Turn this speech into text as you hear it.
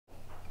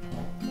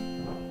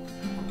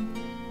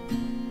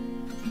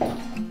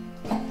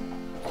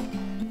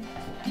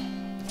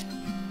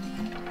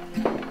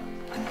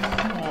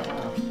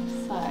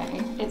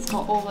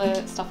got all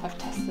the stuff I've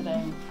tested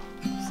in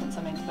since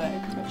I made the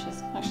book, which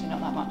is actually not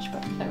that much,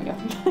 but there we go.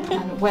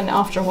 And when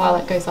after a while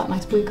it goes that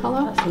nice blue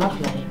colour. That's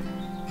lovely.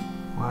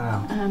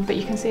 Wow. But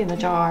you can see in the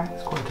jar.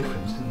 It's quite a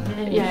difference, isn't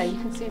it? Yeah, you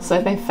can see.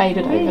 So they've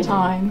faded over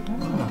time.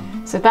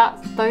 Oh. So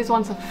those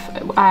ones I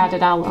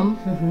added alum,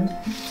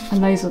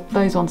 and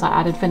those ones I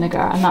added vinegar,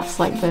 and that's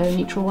like the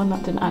neutral one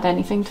that didn't add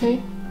anything to.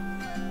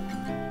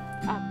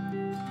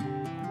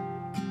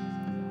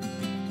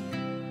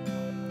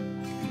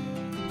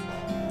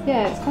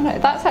 Yeah,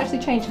 it's that's actually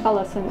changed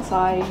colour since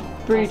I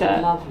brewed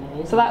it.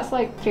 Lovely. So that's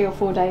like 3 or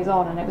 4 days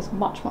on, and it was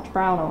much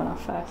browner when I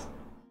first.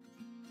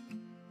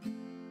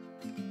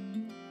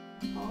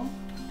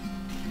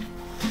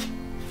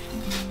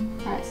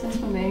 Alright, so that's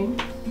my moon.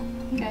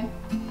 Okay.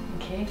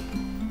 Okay.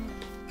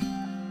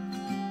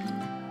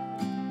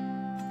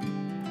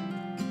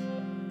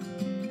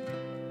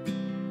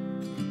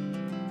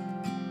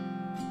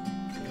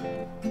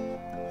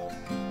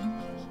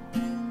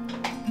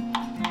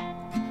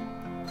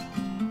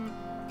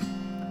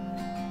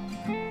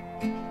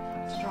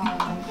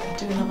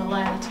 Do another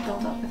layer to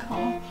build up the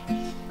colour.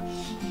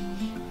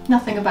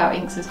 Nothing about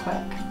inks is quick.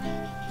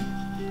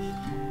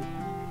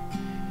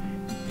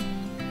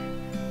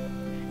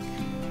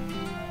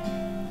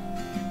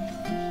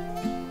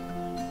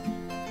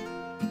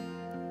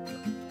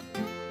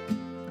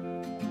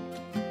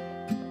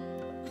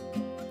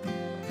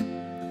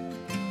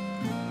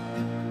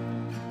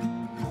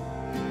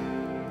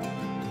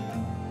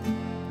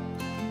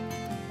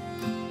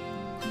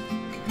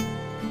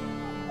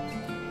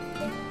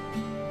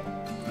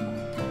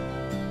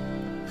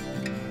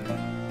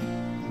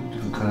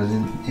 Colours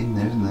in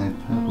there, isn't there?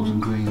 Purples and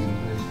greens and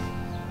blues.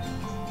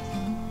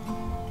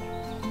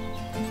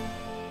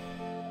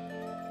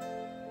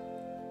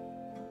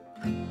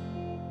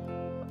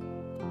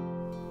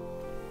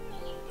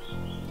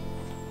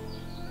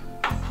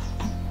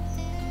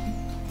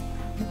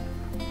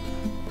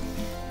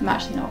 I'm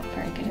actually not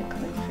very good at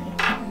calligraphy.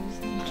 I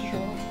just need to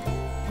draw.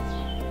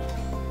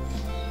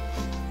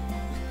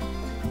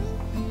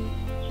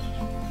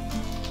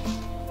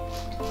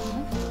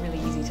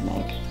 Really easy to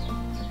make.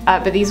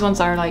 But these ones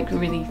are like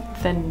really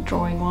thin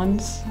drawing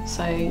ones,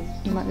 so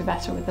you might be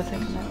better with the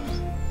thicker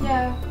notes.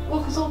 Yeah, well,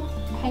 because all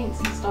paints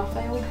and stuff,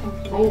 they all came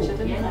from nature,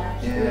 didn't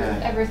they?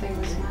 Yeah. Everything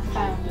was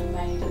found and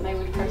made, and they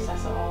would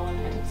process it all.